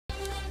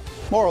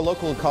More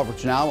local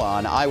coverage now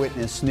on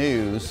Eyewitness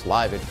News,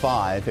 live at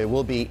 5. It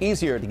will be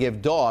easier to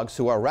give dogs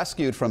who are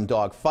rescued from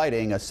dog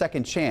fighting a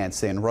second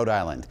chance in Rhode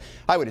Island.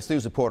 Eyewitness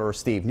News reporter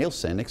Steve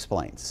Nielsen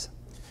explains.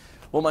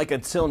 Well, Mike,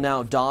 until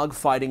now, dog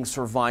fighting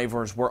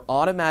survivors were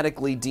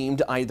automatically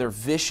deemed either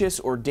vicious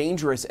or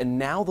dangerous, and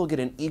now they'll get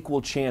an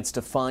equal chance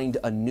to find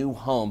a new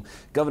home.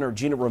 Governor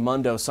Gina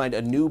Raimondo signed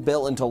a new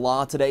bill into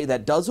law today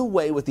that does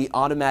away with the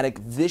automatic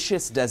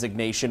vicious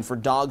designation for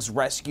dogs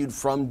rescued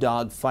from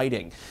dog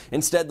fighting.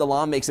 Instead, the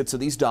law makes it so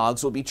these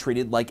dogs will be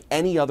treated like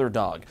any other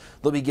dog.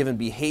 They'll be given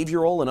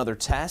behavioral and other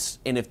tests,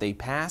 and if they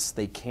pass,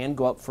 they can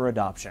go up for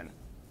adoption.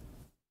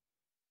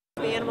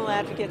 The animal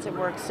advocates have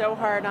worked so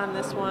hard on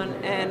this one,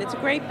 and it's a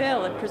great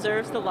bill. It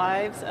preserves the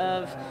lives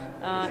of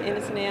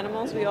innocent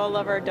animals. We all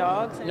love our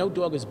dogs. No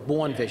dog is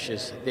born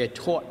vicious. They're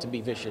taught to be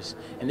vicious,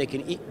 and they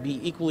can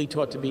be equally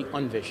taught to be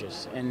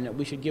unvicious, and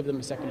we should give them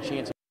a second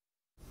chance.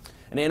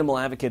 And animal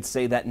advocates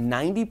say that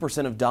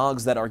 90% of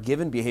dogs that are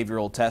given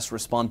behavioral tests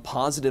respond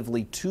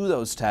positively to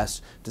those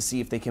tests to see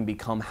if they can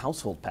become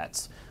household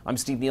pets. I'm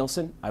Steve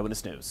Nielsen,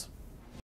 Eyewitness News.